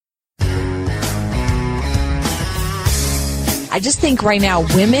I just think right now,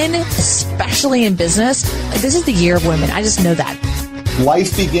 women, especially in business, this is the year of women. I just know that.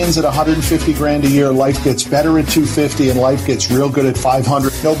 Life begins at 150 grand a year. Life gets better at 250, and life gets real good at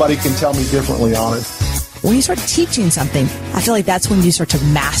 500. Nobody can tell me differently on it. When you start teaching something, I feel like that's when you start to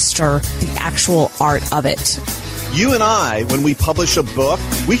master the actual art of it. You and I, when we publish a book,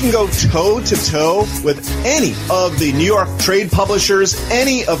 we can go toe-to-toe with any of the New York trade publishers,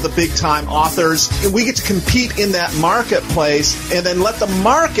 any of the big-time authors, and we get to compete in that marketplace and then let the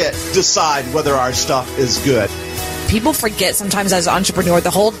market decide whether our stuff is good. People forget sometimes as an entrepreneur, the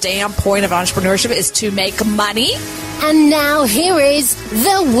whole damn point of entrepreneurship is to make money. And now here is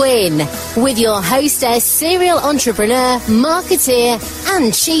The Win with your hostess, serial entrepreneur, marketeer,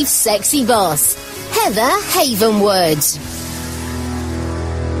 and chief sexy boss, Heather Havenwood.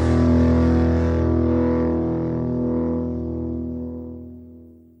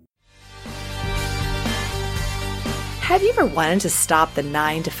 Have you ever wanted to stop the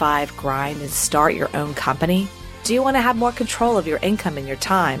 9-to-5 grind and start your own company? Do you want to have more control of your income and your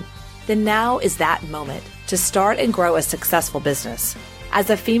time? Then now is that moment to start and grow a successful business. As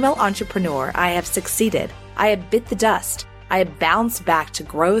a female entrepreneur, I have succeeded. I have bit the dust. I have bounced back to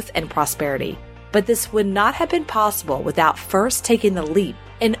growth and prosperity. But this would not have been possible without first taking the leap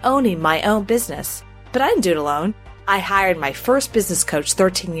and owning my own business. But I didn't do it alone. I hired my first business coach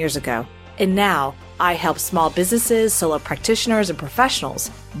 13 years ago. And now I help small businesses, solo practitioners, and professionals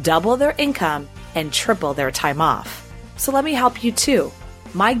double their income and triple their time off. So let me help you too.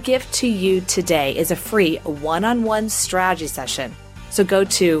 My gift to you today is a free one-on-one strategy session. So go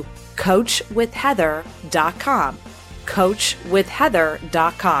to coachwithheather.com,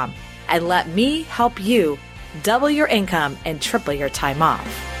 coachwithheather.com, and let me help you double your income and triple your time off.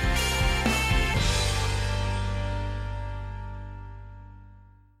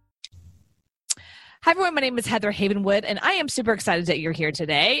 Hi, everyone. My name is Heather Havenwood, and I am super excited that you're here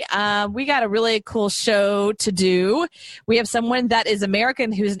today. We got a really cool show to do. We have someone that is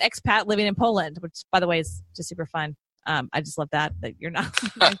American who's an expat living in Poland, which, by the way, is just super fun. I just love that you're not in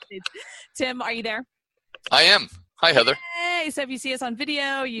the United States. Tim, are you there? I am. Hi, Heather. Hey, so if you see us on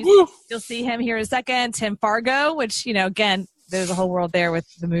video, you'll see him here in a second. Tim Fargo, which, again, there's a whole world there with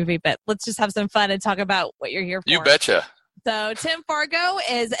the movie, but let's just have some fun and talk about what you're here for. You betcha. So Tim Fargo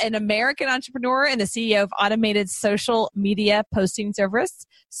is an American entrepreneur and the CEO of automated social media posting service,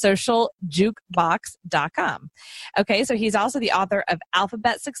 socialjukebox.com. Okay, so he's also the author of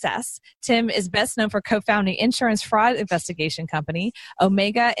Alphabet Success. Tim is best known for co-founding insurance fraud investigation company,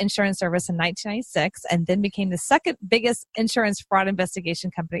 Omega Insurance Service in 1996, and then became the second biggest insurance fraud investigation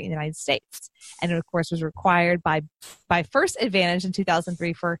company in the United States. And of course was required by First Advantage in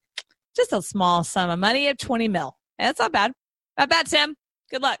 2003 for just a small sum of money of $20 million. That's not bad. Not bad, Tim.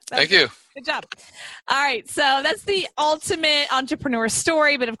 Good luck. Thank you. Good job. All right. So that's the ultimate entrepreneur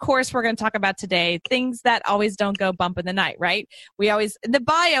story. But of course, we're going to talk about today things that always don't go bump in the night, right? We always, in the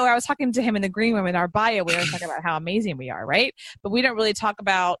bio, I was talking to him in the green room in our bio, we always talk about how amazing we are, right? But we don't really talk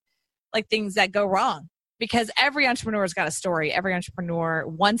about like things that go wrong because every entrepreneur's got a story. Every entrepreneur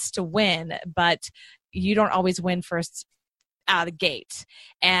wants to win, but you don't always win first out of the gate.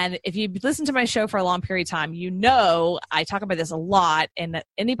 And if you listen to my show for a long period of time, I talk about this a lot. And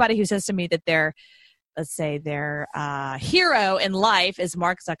anybody who says to me that their hero in life is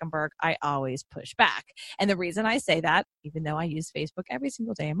Mark Zuckerberg, I always push back. And the reason I say that, even though I use Facebook every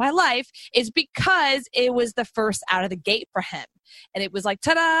single day in my life, is because it was the first out of the gate for him. And it was like,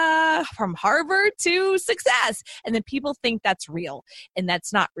 ta-da, from Harvard to success. And then people think that's real, and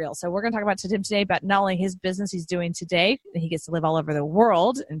that's not real. So we're going to talk about today about not only his business he's doing today, and he gets to live all over the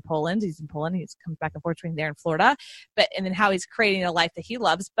world in Poland. He's in Poland. He's comes back and forth between there and Florida, and then how he's creating a life that he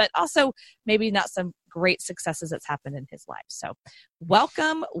loves, but also maybe not some great successes that's happened in his life. So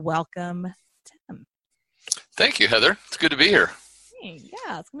welcome, Tim. Thank you, Heather. It's good to be here.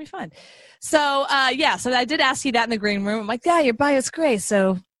 Yeah, it's gonna be fun. So so I did ask you that in the green room. I'm like, yeah, your bio's great.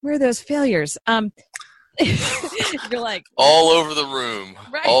 So where are those failures? You're like all over the room.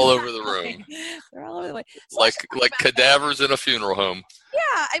 Right, all over the room. They're all over the way. So like cadavers in a funeral home.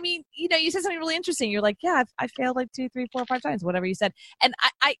 Yeah, I mean, you said something really interesting. You're like, yeah, I failed like 2, 3, 4, 5 times, whatever you said. And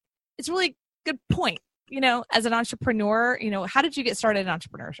I it's really good point. As an entrepreneur, how did you get started in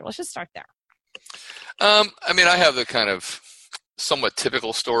entrepreneurship? Let's just start there. I have the kind of somewhat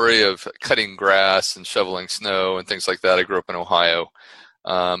typical story of cutting grass and shoveling snow and things like that. I grew up in Ohio.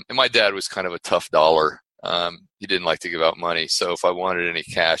 And my dad was kind of a tough dollar. He didn't like to give out money. So if I wanted any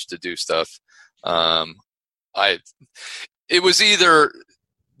cash to do stuff, it was either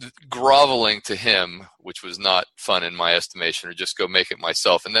groveling to him, which was not fun in my estimation, or just go make it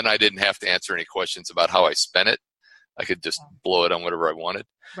myself. And then I didn't have to answer any questions about how I spent it. I could just blow it on whatever I wanted.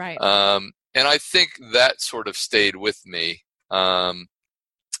 Right. And I think that sort of stayed with me. And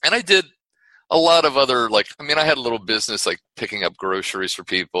I did a lot of other, I had a little business, like picking up groceries for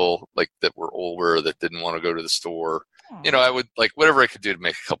people like that were older that didn't want to go to the store. I would whatever I could do to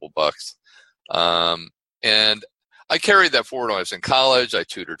make a couple bucks. And I carried that forward when I was in college. I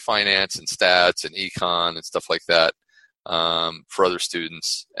tutored finance and stats and econ and stuff like that for other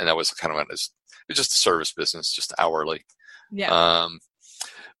students. And that was it was just a service business, just hourly. Yeah.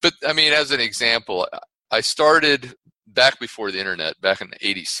 But as an example, I started back before the internet, back in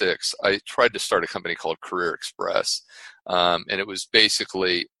 '86. I tried to start a company called Career Express. And it was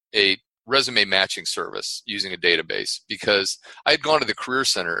basically a resume matching service using a database, because I had gone to the Career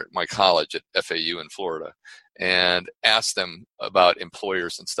Center at my college at FAU in Florida and asked them about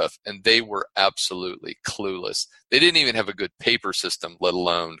employers and stuff, and they were absolutely clueless. They didn't even have a good paper system, let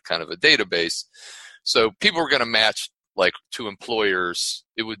alone kind of a database. So people were going to match to employers.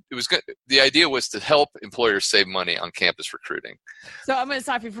 The idea was to help employers save money on campus recruiting. So I'm going to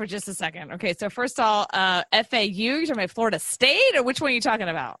stop you for just a second. Okay, so first of all, FAU, you're talking about Florida State, or which one are you talking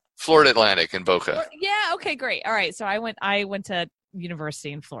about? Florida Atlantic in Boca. Yeah, okay, great. All right, so I went to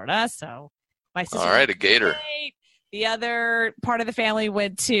university in Florida, so my sister. All right, a Gator. The other part of the family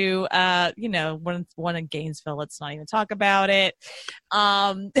went to, one in Gainesville. Let's not even talk about it.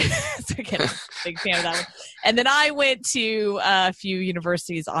 So again, big fan of that one. And then I went to a few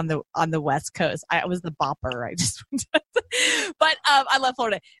universities on the West Coast. I was the bopper. I just went to, but I love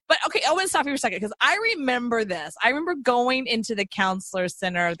Florida. But okay, I want to stop you for a second because I remember this. I remember going into the counselor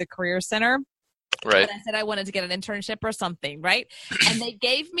center, the career center. Right. And I said I wanted to get an internship or something, right? And they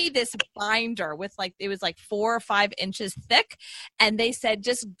gave me this binder with it was 4 or 5 inches thick, and they said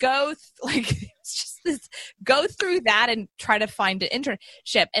just go go through that and try to find an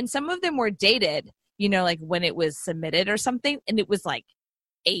internship. And some of them were dated, when it was submitted or something, and it was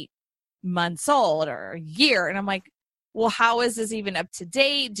 8 months old or a year, and I'm like, well, how is this even up to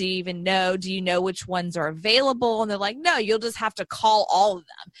date? Do you even know? Do you know which ones are available? And they're like, no, you'll just have to call all of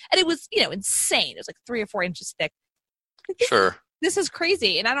them. And it was, insane. It was 3 or 4 inches thick. Sure. This is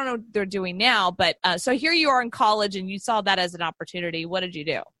crazy. And I don't know what they're doing now, but so here you are in college and you saw that as an opportunity. What did you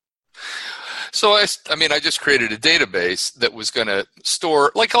do? So I just created a database that was going to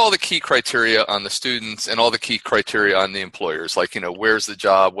store all the key criteria on the students and all the key criteria on the employers, where's the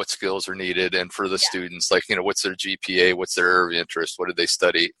job, what skills are needed, and for the students, what's their GPA, what's their area of interest, what did they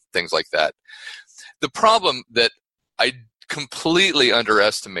study, things like that. The problem that I completely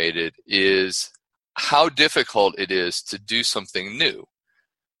underestimated is how difficult it is to do something new.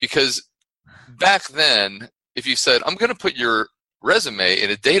 Because back then, if you said, I'm going to put your resume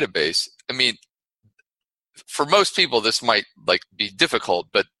in a database, for most people this might be difficult,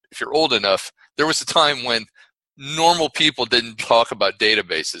 but if you're old enough, there was a time when normal people didn't talk about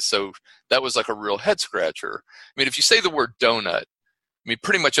databases, so that was a real head scratcher. If you say the word donut,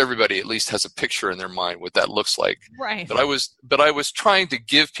 pretty much everybody at least has a picture in their mind what that looks like. Right. But I was trying to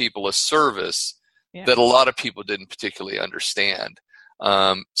give people a service that a lot of people didn't particularly understand.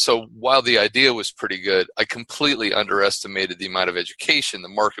 So while the idea was pretty good, I completely underestimated the amount of education the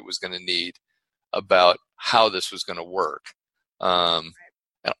market was going to need about how this was going to work. And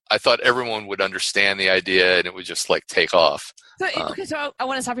I thought everyone would understand the idea and it would just take off. So I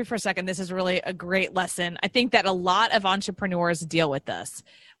want to stop you for a second. This is really a great lesson. I think that a lot of entrepreneurs deal with this.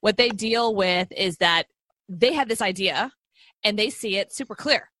 What they deal with is that they have this idea and they see it super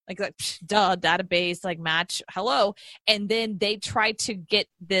clear. Duh, database, match, hello. And then they try to get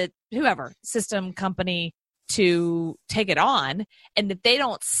the whoever system company to take it on. And if they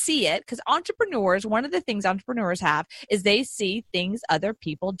don't see it, because entrepreneurs, one of the things entrepreneurs have is they see things other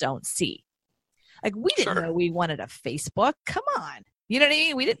people don't see. We didn't know we wanted a Facebook. Come on. You know what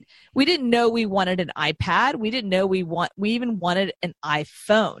I mean? We didn't know we wanted an iPad. We didn't know we even wanted an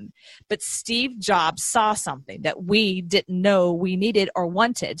iPhone. But Steve Jobs saw something that we didn't know we needed or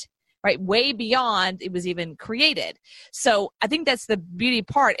wanted, right? Way beyond it was even created. So I think that's the beauty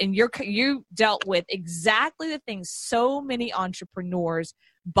part. And you dealt with exactly the things so many entrepreneurs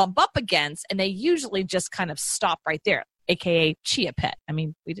bump up against, and they usually just kind of stop right there, aka chia pet.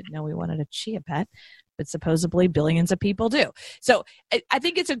 We didn't know we wanted a chia pet, but supposedly billions of people do. So I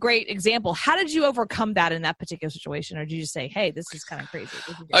think it's a great example. How did you overcome that in that particular situation? Or did you just say, hey, this is kind of crazy?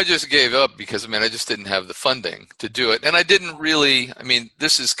 I just gave up because, I just didn't have the funding to do it. And I didn't really,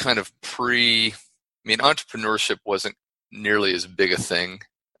 this is kind of entrepreneurship wasn't nearly as big a thing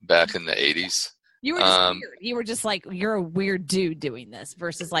back in the 80s. You were just weird. You were just you're a weird dude doing this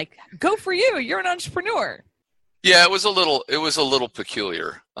versus go for you. You're an entrepreneur. Yeah, it was a little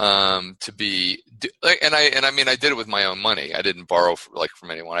peculiar to be, and I mean, I did it with my own money. I didn't borrow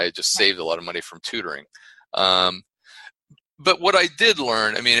from anyone. I just saved a lot of money from tutoring. Um, but what I did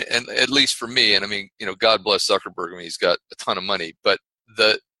learn, I mean, and at least for me, and I mean, God bless Zuckerberg. I mean, he's got a ton of money. But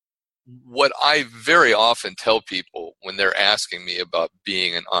what I very often tell people when they're asking me about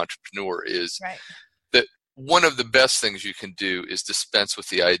being an entrepreneur is that one of the best things you can do is dispense with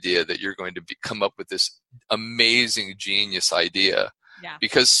the idea that you're going to come up with this amazing genius idea. Yeah.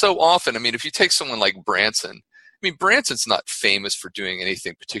 Because so often, I mean, if you take someone like Branson, I mean, Branson's not famous for doing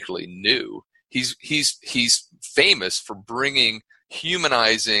anything particularly new. He's famous for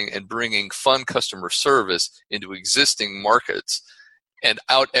humanizing and bringing fun customer service into existing markets and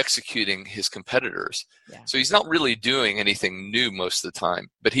out executing his competitors. Yeah. So he's not really doing anything new most of the time,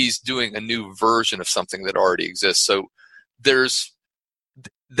 but he's doing a new version of something that already exists. So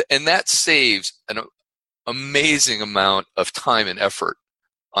and that saves an amazing amount of time and effort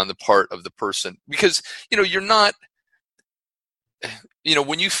on the part of the person, because you're not,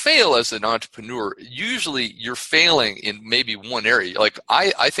 when you fail as an entrepreneur, usually you're failing in maybe one area. Like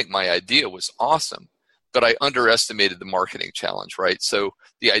I think my idea was awesome, but I underestimated the marketing challenge, right? So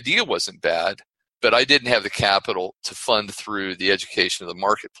the idea wasn't bad, but I didn't have the capital to fund through the education of the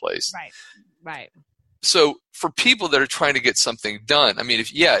marketplace. Right. So for people that are trying to get something done, I mean,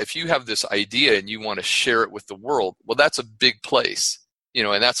 if you have this idea and you want to share it with the world, well, that's a big place,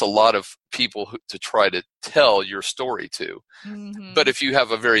 and that's a lot of people to try to tell your story to. Mm-hmm. But if you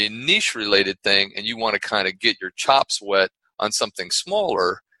have a very niche related thing and you want to kind of get your chops wet on something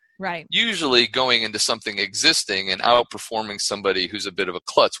smaller, right, usually going into something existing and outperforming somebody who's a bit of a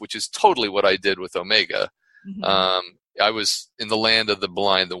klutz, which is totally what I did with Omega. Mm-hmm. I was in the land of the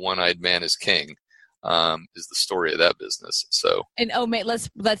blind, the one-eyed man is king, is the story of that business. So, and Omega,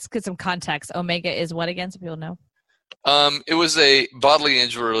 let's get some context. Omega is what again, so people know? It was a bodily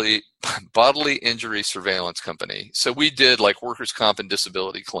injury surveillance company. So we did like workers' comp and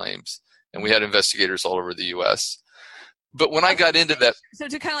disability claims, and we had investigators all over the U.S. But when I got into that, so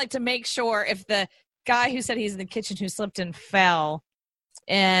to kind of like to make sure if the guy who said he's in the kitchen who slipped and fell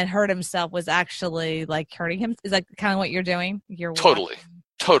and hurt himself was actually like hurting him, is that kind of what you're doing? You're totally.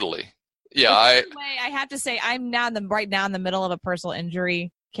 Yeah, I have to say I'm right now in the middle of a personal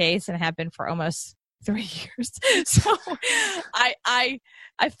injury case and have been for almost 3 years. So I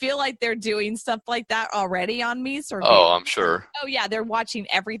feel like they're doing stuff like that already on me. I'm sure. Oh yeah, they're watching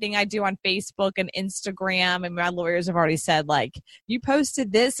everything I do on Facebook and Instagram, and my lawyers have already said like, you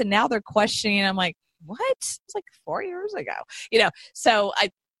posted this, and now they're questioning. I'm like, what? It's like 4 years ago, So I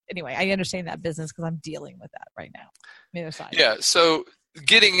understand that business because I'm dealing with that right now. The other side. Yeah. So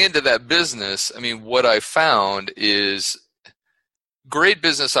getting into that business, I mean, what I found is great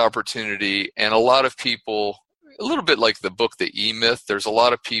business opportunity, and a lot of people, a little bit like the book The E-Myth, there's a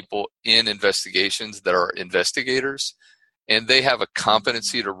lot of people in investigations that are investigators, and they have a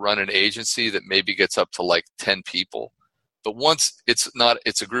competency to run an agency that maybe gets up to like 10 people. But once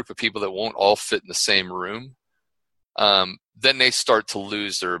it's a group of people that won't all fit in the same room, then they start to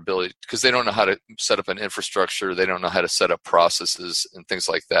lose their ability because they don't know how to set up an infrastructure. They don't know how to set up processes and things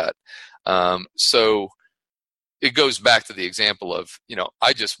like that. So it goes back to the example of,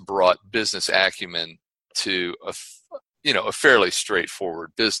 I just brought business acumen to a fairly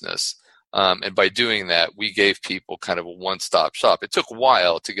straightforward business. And by doing that, we gave people kind of a one-stop shop. It took a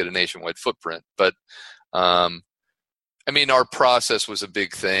while to get a nationwide footprint, but our process was a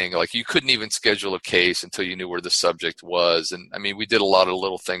big thing. Like you couldn't even schedule a case until you knew where the subject was. And we did a lot of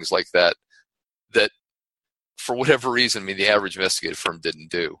little things like that for whatever reason, the average investigative firm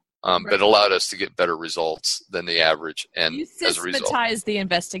didn't do. But allowed us to get better results than the average. And you as a result, systematize the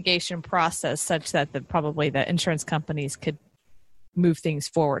investigation process such that probably the insurance companies could move things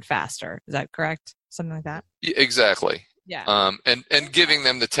forward faster. Is that correct? Something like that? Yeah, exactly. Yeah. And giving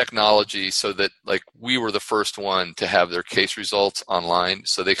them the technology so that like we were the first one to have their case results online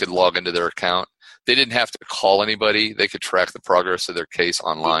so they could log into their account. They didn't have to call anybody. They could track the progress of their case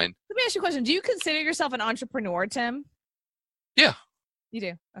online. Let me ask you a question. Do you consider yourself an entrepreneur, Tim? Yeah. You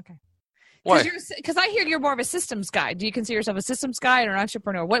do? Okay. Why? Because I hear you're more of a systems guy. Do you consider yourself a systems guy or an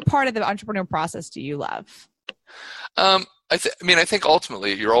entrepreneur? What part of the entrepreneur process do you love? I think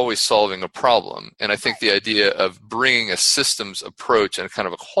ultimately you're always solving a problem. And I think the idea of bringing a systems approach and kind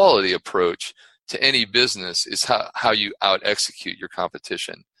of a quality approach to any business is how you out-execute your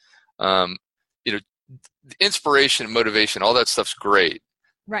competition. Inspiration, motivation, all that stuff's great.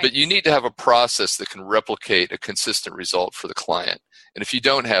 Right. But you need to have a process that can replicate a consistent result for the client. And if you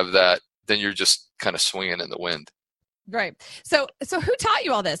don't have that, then you're just kind of swinging in the wind. Right. So who taught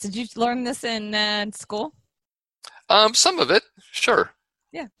you all this? Did you learn this in school? Some of it, sure.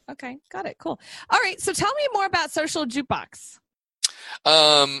 Yeah. Okay. Got it. Cool. All right. So tell me more about Social Jukebox.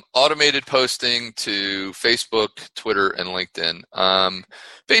 Automated posting to Facebook, Twitter, and LinkedIn.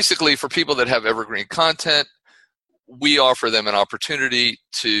 Basically, for people that have evergreen content, we offer them an opportunity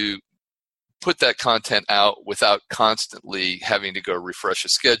to put that content out without constantly having to go refresh a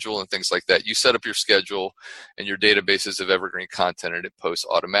schedule and things like that. You set up your schedule and your databases of evergreen content, and it posts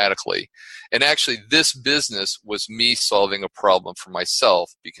automatically. And actually, this business was me solving a problem for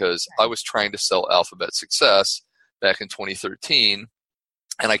myself because I was trying to sell Alphabet Success back in 2013,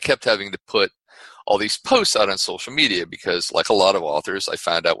 and I kept having to put all these posts out on social media because, like a lot of authors, I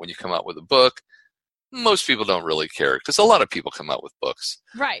found out when you come out with a book, most people don't really care because a lot of people come out with books.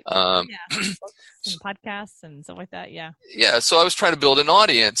 Right. Yeah. Books and podcasts and stuff like that. Yeah. Yeah. So I was trying to build an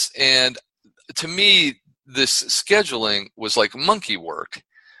audience. And to me, this scheduling was like monkey work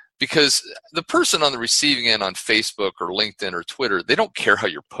because the person on the receiving end on Facebook or LinkedIn or Twitter, they don't care how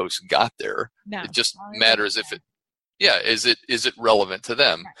your post got there. No. It just matters if it, is it relevant to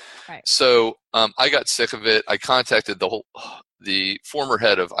them? Right. So I got sick of it. I contacted the former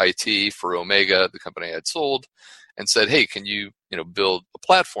head of IT for Omega, the company I had sold, and said, hey, can you, build a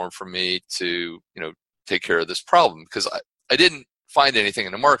platform for me to, take care of this problem? Because I didn't find anything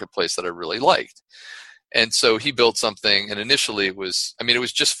in the marketplace that I really liked. And so he built something, and initially it was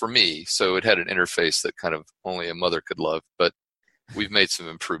just for me. So it had an interface that kind of only a mother could love, but we've made some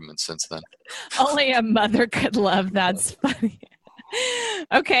improvements since then. Only a mother could love. That's funny.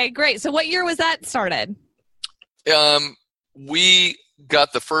 Okay, great. So what year was that started? We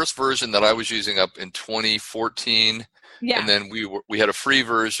got the first version that I was using up in 2014. Yeah. And then we had a free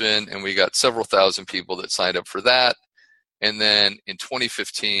version, and we got several thousand people that signed up for that. And then in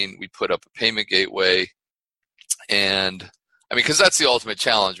 2015, we put up a payment gateway. And because that's the ultimate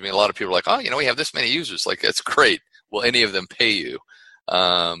challenge. A lot of people are like, we have this many users. Like, that's great. Will any of them pay you?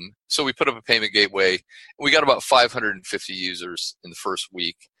 So we put up a payment gateway. And we got about 550 users in the first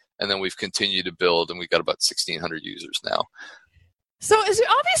week. And then we've continued to build, and we've got about 1,600 users now. So here's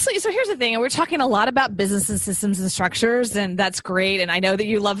the thing, and we're talking a lot about business and systems and structures, and that's great, and I know that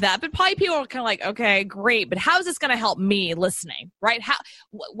you love that, but probably people are kind of like, okay, great, but how is this going to help me listening, right?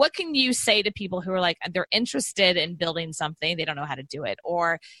 What can you say to people who are like, they're interested in building something, they don't know how to do it,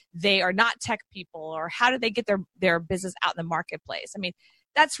 or they are not tech people, or how do they get their business out in the marketplace?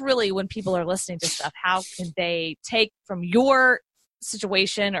 That's really when people are listening to stuff, how can they take from your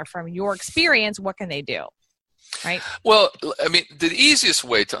situation or from your experience, what can they do? Right. Well, the easiest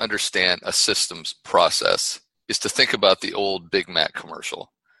way to understand a systems process is to think about the old Big Mac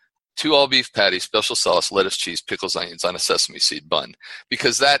commercial. 2 all-beef patties, special sauce, lettuce, cheese, pickles, onions on a sesame seed bun,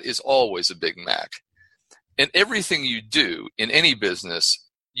 because that is always a Big Mac. And everything you do in any business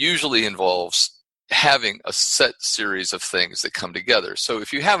usually involves having a set series of things that come together. So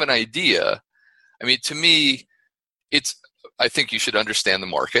if you have an idea, to me, I think you should understand the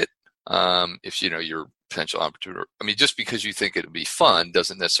market. If you're potential entrepreneur. Just because you think it'll be fun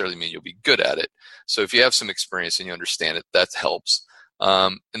doesn't necessarily mean you'll be good at it. So if you have some experience and you understand it, that helps.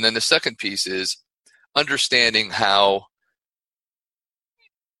 And then the second piece is understanding how,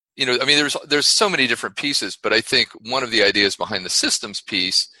 there's so many different pieces, but I think one of the ideas behind the systems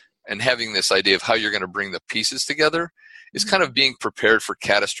piece and having this idea of how you're going to bring the pieces together is kind of being prepared for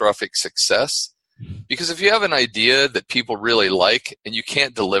catastrophic success. Because if you have an idea that people really like and you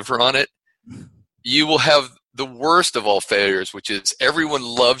can't deliver on it, you will have the worst of all failures, which is everyone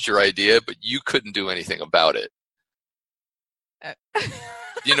loves your idea, but you couldn't do anything about it.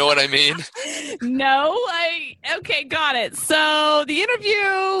 You know what I mean? No, okay, got it. So the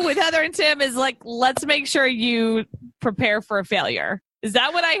interview with Heather and Tim is like, let's make sure you prepare for a failure. Is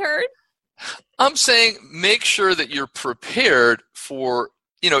that what I heard? I'm saying make sure that you're prepared for,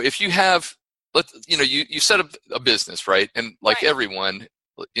 if you have, you set up a business, right? And like everyone,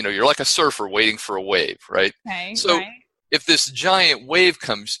 you're like a surfer waiting for a wave, right? Okay, so if this giant wave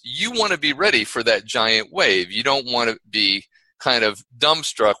comes, you want to be ready for that giant wave. You don't want to be kind of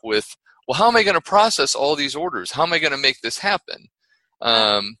dumbstruck with, well, how am I going to process all these orders? How am I going to make this happen?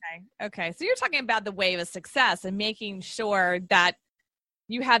 Okay. So you're talking about the wave of success and making sure that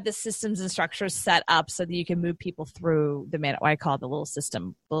you have the systems and structures set up so that you can move people through what I call the little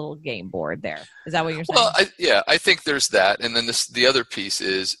system, the little game board there. Is that what you're saying? Well, I think there's that. And then the other piece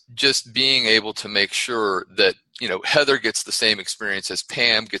is just being able to make sure that, Heather gets the same experience as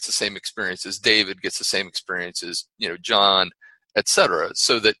Pam, gets the same experience as David, gets the same experience as, John, et cetera.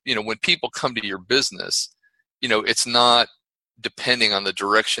 So that, when people come to your business, it's not depending on the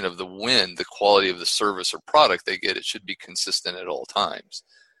direction of the wind, the quality of the service or product they get. It should be consistent at all times.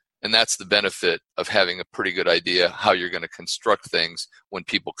 And that's the benefit of having a pretty good idea how you're going to construct things when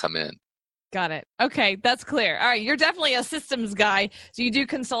people come in. Got it. Okay, that's clear. All right, you're definitely a systems guy. Do you do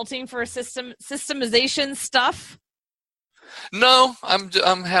consulting for systemization stuff? No,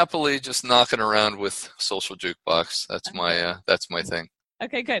 I'm happily just knocking around with Social Jukebox. That's my thing.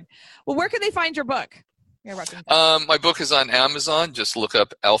 Okay, good. Well, where can they find your book? My book is on Amazon. Just look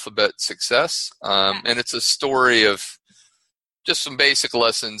up Alphabet Success, and it's a story of just some basic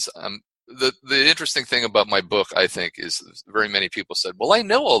lessons. The interesting thing about my book, I think, is very many people said, well, I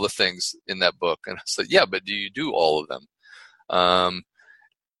know all the things in that book. And I said, yeah, but do you do all of them?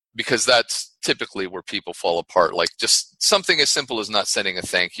 Because that's typically where people fall apart. Like just something as simple as not sending a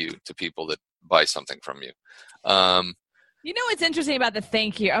thank you to people that buy something from you. You know what's interesting about the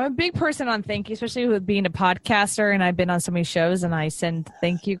thank you? I'm a big person on thank you, especially with being a podcaster, and I've been on so many shows, and I send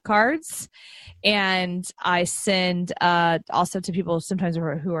thank you cards. And I send also to people sometimes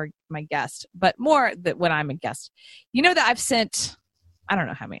who are my guest, but more that when I'm a guest. You know that I've sent, I don't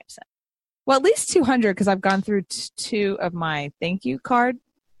know how many I've sent. Well, at least 200 because I've gone through two of my thank you card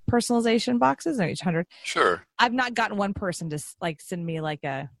personalization boxes, or each 100. Sure. I've not gotten one person to like send me like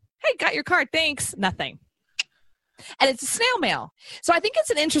a, hey, got your card, thanks, nothing. And it's a snail mail. So I think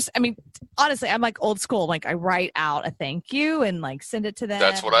it's an interest. I mean, honestly, I'm like old school. Like I write out a thank you and like send it to them.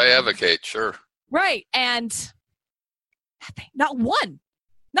 That's what I advocate. Sure. Right. And nothing, not one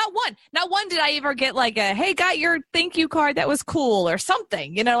did I ever get like a, hey, got your thank you card. That was cool or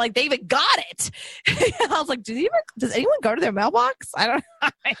something, you know, like they even got it. I was like, does anyone go to their mailbox? I don't know.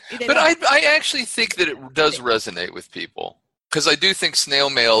 But I actually think that it does resonate with people because I do think snail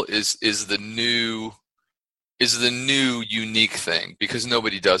mail is the new unique thing because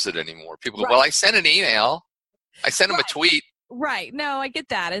nobody does it anymore. People go, well, I sent an email. I sent them a tweet. Right. No, I get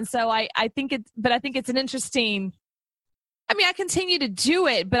that. And so I think it's an interesting, I mean, I continue to do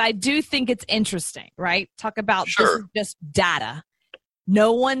it, but I do think it's interesting, right? Talk about This is just data.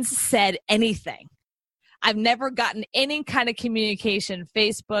 No one's said anything. I've never gotten any kind of communication,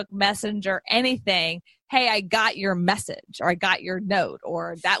 Facebook, Messenger, anything. Hey, I got your message or I got your note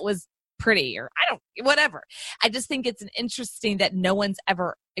or that was pretty or whatever. I just think it's interesting that no one's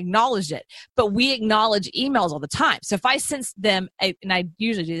ever acknowledged it, but we acknowledge emails all the time. So if I send them, and I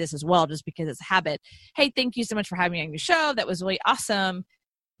usually do this as well, just because it's a habit. Hey, thank you so much for having me on your show. That was really awesome.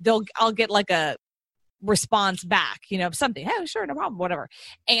 I'll get like a response back, you know, something. Hey, sure, no problem, whatever.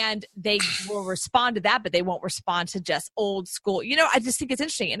 And they will respond to that, but they won't respond to just old school. You know, I just think it's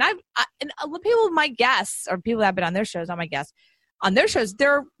interesting. And and people, my guests or people that have been on their shows, not my guests, on their shows,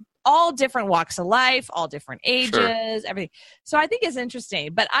 they're all different walks of life, all different ages, everything. So I think it's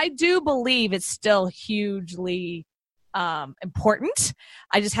interesting, but I do believe it's still hugely important.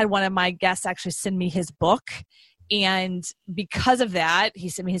 I just had one of my guests actually send me his book. And because of that, he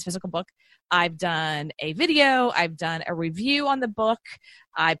sent me his physical book. I've done a video. I've done a review on the book.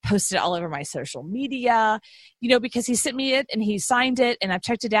 I posted it all over my social media, you know, because he sent me it and he signed it and I've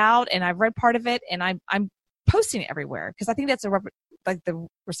checked it out and I've read part of it and I'm posting it everywhere because I think that's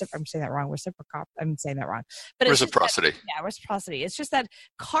I'm saying that wrong. I'm saying that wrong. But it's reciprocity. Reciprocity. It's just that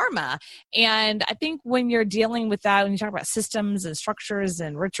karma. And I think when you're dealing with that, when you talk about systems and structures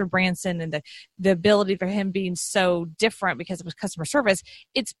and Richard Branson and the ability for him being so different because of his customer service,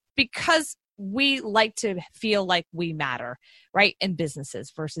 it's because we like to feel like we matter, right? In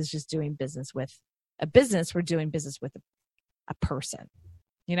businesses versus just doing business with a business. We're doing business with a person,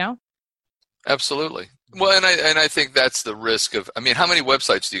 you know? Absolutely. Well, and I think that's the risk of, I mean, how many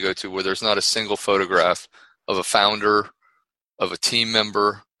websites do you go to where there's not a single photograph of a founder, of a team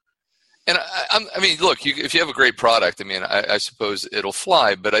member? And I mean, look, if you have a great product, I mean, I suppose it'll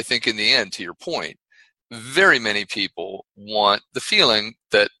fly. But I think in the end, to your point, very many people want the feeling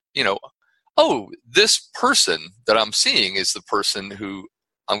that, you know, oh, this person that I'm seeing is the person who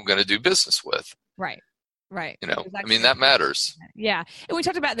I'm going to do business with. Right. Right. You know, I mean, that matters. Yeah. And we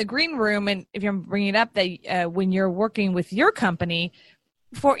talked about in the green room, and if you're bringing it up, that when you're working with your company,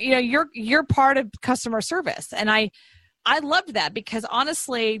 for, you know, you're part of customer service. And I loved that because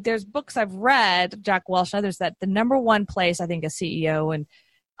honestly, there's books I've read, Jack Welch and others, that the number one place I think a CEO and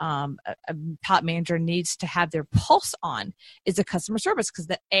a top manager needs to have their pulse on is the customer service because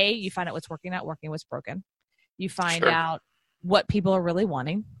you find out what's working, not working, what's broken. You find out what people are really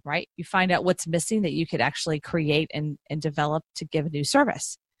wanting, right? You find out what's missing that you could actually create and develop to give a new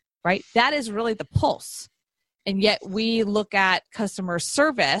service, right? That is really the pulse. And yet we look at customer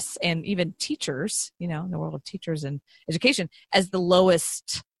service and even teachers, you know, in the world of teachers and education as the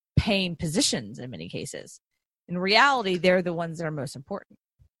lowest paying positions in many cases. In reality, they're the ones that are most important.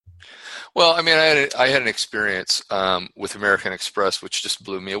 Well, I mean, I had an experience with American Express, which just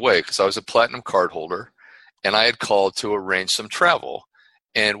blew me away because I was a platinum card holder, and I had called to arrange some travel.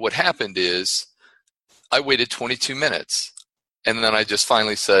 And what happened is I waited 22 minutes, and then I just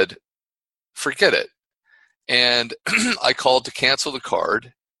finally said, forget it. And I called to cancel the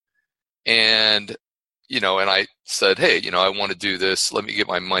card, and and I said, hey, I want to do this. Let me get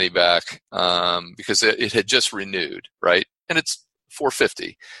my money back because it had just renewed, right? And it's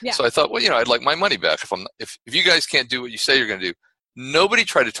 $450. Yeah. So I thought, well, I'd like my money back if you guys can't do what you say you're going to do. Nobody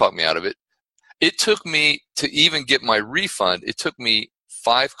tried to talk me out of it. It took me to even get my refund. It took me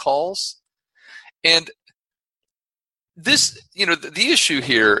 5 calls, and this, the issue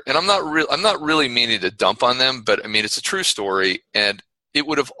here, and I'm not really meaning to dump on them, but I mean it's a true story, and it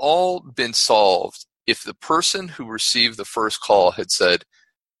would have all been solved if the person who received the first call had said,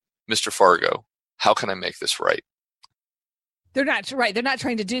 Mr. Fargo, how can I make this right? They're not right. They're not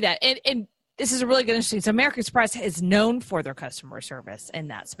trying to do that. And this is a really good interesting. So American Express is known for their customer service in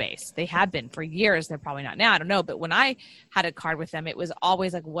that space. They have been for years. They're probably not now. I don't know. But when I had a card with them, it was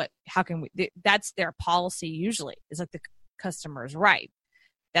always like, how can we, that's their policy usually. It's like the customer's right.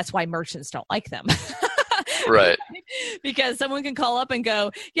 That's why merchants don't like them. Right. Because someone can call up and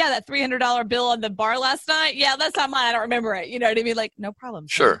go, yeah, that $300 bill on the bar last night. Yeah, that's not mine. I don't remember it. You know what I mean? Like, no problem.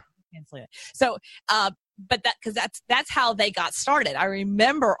 Sure. Cancel it. So, but because that's how they got started. I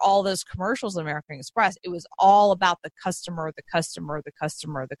remember all those commercials in American Express. It was all about the customer, the customer, the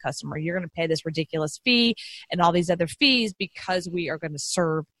customer, the customer. You're going to pay this ridiculous fee and all these other fees because we are going to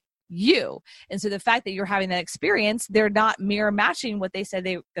serve you. And so the fact that you're having that experience, they're not mirror matching what they said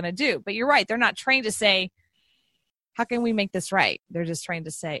they were going to do. But you're right. They're not trained to say, how can we make this right? They're just trained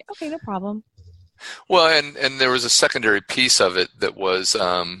to say, okay, no problem. Well, and there was a secondary piece of it that was,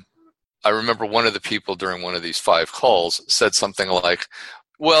 I remember one of the people during one of these 5 calls said something like,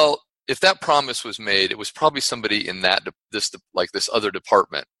 well, if that promise was made, it was probably somebody in this other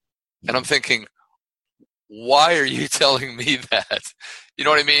department. And I'm thinking, why are you telling me that? You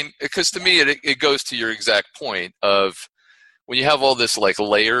know what I mean? Because to me, it goes to your exact point of when you have all this like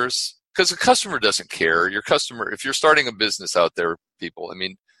layers, because the customer doesn't care. Your customer, if you're starting a business out there, people, I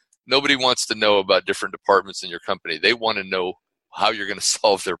mean, nobody wants to know about different departments in your company. They want to know how you're going to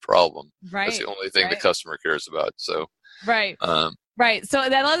solve their problem. Right. That's the only thing the customer cares about. So, right. Right. So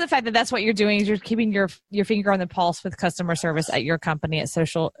I love the fact that that's what you're doing is you're keeping your finger on the pulse with customer service at your company at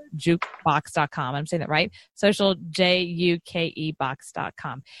socialjukebox.com. I'm saying that right?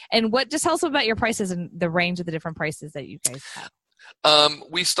 socialjukebox.com. And just tell us about your prices and the range of the different prices that you guys have.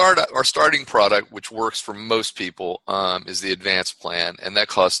 Our starting product, which works for most people, is the advanced plan, and that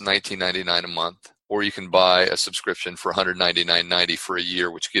costs $19.99 a month. Or you can buy a subscription for $199.90 for a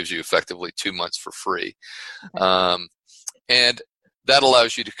year, which gives you effectively 2 months for free. Okay. And that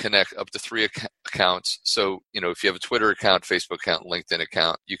allows you to connect up to 3 accounts. So, if you have a Twitter account, Facebook account, LinkedIn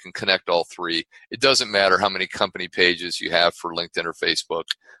account, you can connect all 3. It doesn't matter how many company pages you have for LinkedIn or Facebook.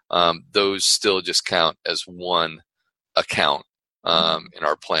 Those still just count as one account in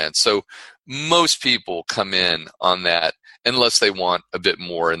our plan. So most people come in on that unless they want a bit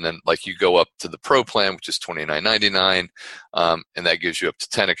more. And then like you go up to the Pro plan, which is $29.99, and that gives you up to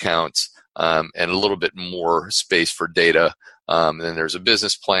 10 accounts and a little bit more space for data. And then there's a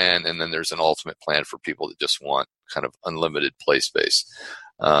business plan, and then there's an ultimate plan for people that just want kind of unlimited play space.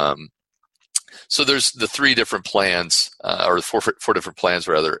 So there's the 3 different plans, or the 4 different plans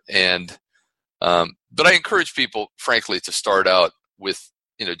rather. And but I encourage people, frankly, to start out with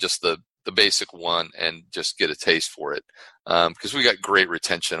just the basic one and just get a taste for it, because we got great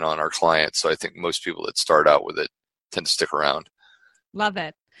retention on our clients. So I think most people that start out with it tend to stick around. Love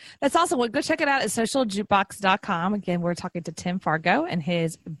it. That's awesome. Well, go check it out at socialjukebox.com. Again, we're talking to Tim Fargo and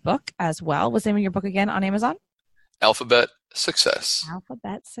his book as well. What's the name of your book again on Amazon? Alphabet Success.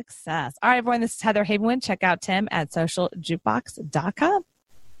 Alphabet Success. All right, everyone. This is Heather Havenwood. Check out Tim at socialjukebox.com.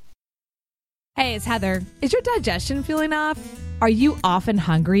 Hey, it's Heather. Is your digestion feeling off? Are you often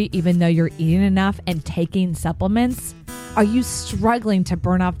hungry even though you're eating enough and taking supplements? Are you struggling to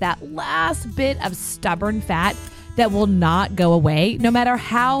burn off that last bit of stubborn fat that will not go away no matter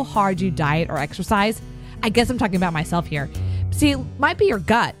how hard you diet or exercise? I guess I'm talking about myself here. See, it might be your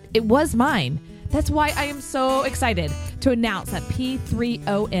gut. It was mine. That's why I am so excited to announce that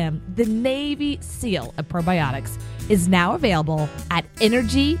P3OM, the Navy SEAL of probiotics, is now available at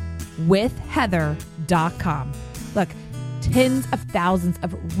energywithheather.com. Look, tens of thousands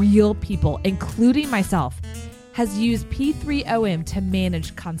of real people, including myself, has used P3OM to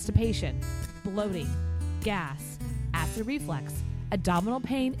manage constipation, bloating, gas, acid reflux, abdominal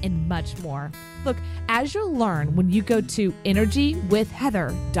pain, and much more. Look, as you'll learn when you go to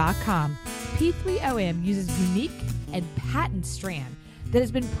energywithheather.com, P3OM uses unique and patent strand that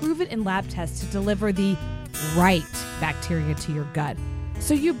has been proven in lab tests to deliver the right bacteria to your gut,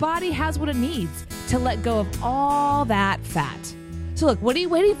 so your body has what it needs to let go of all that fat. So look, what are you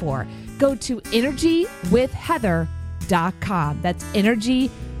waiting for? Go to energywithheather.com. That's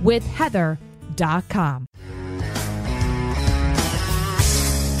energywithheather.com.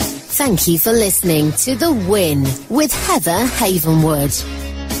 Thank you for listening to The Win with Heather Havenwood.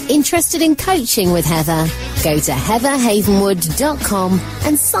 Interested in coaching with Heather? Go to heatherhavenwood.com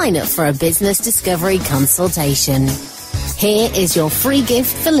and sign up for a business discovery consultation. Here is your free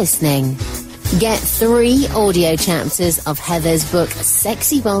gift for listening. Get 3 audio chapters of Heather's book,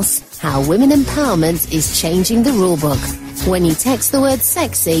 Sexy Boss, How Women Empowerment is Changing the Rulebook, when you text the word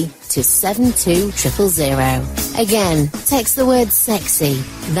sexy to 72000. Again, text the word sexy,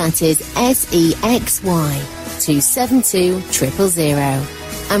 that is SEXY, to 72000,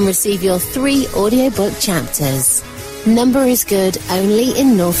 and receive your 3 audiobook chapters. Number is good only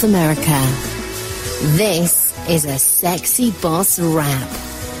in North America. This is a Sexy Boss Wrap.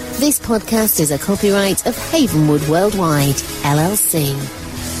 This podcast is a copyright of Havenwood Worldwide, LLC.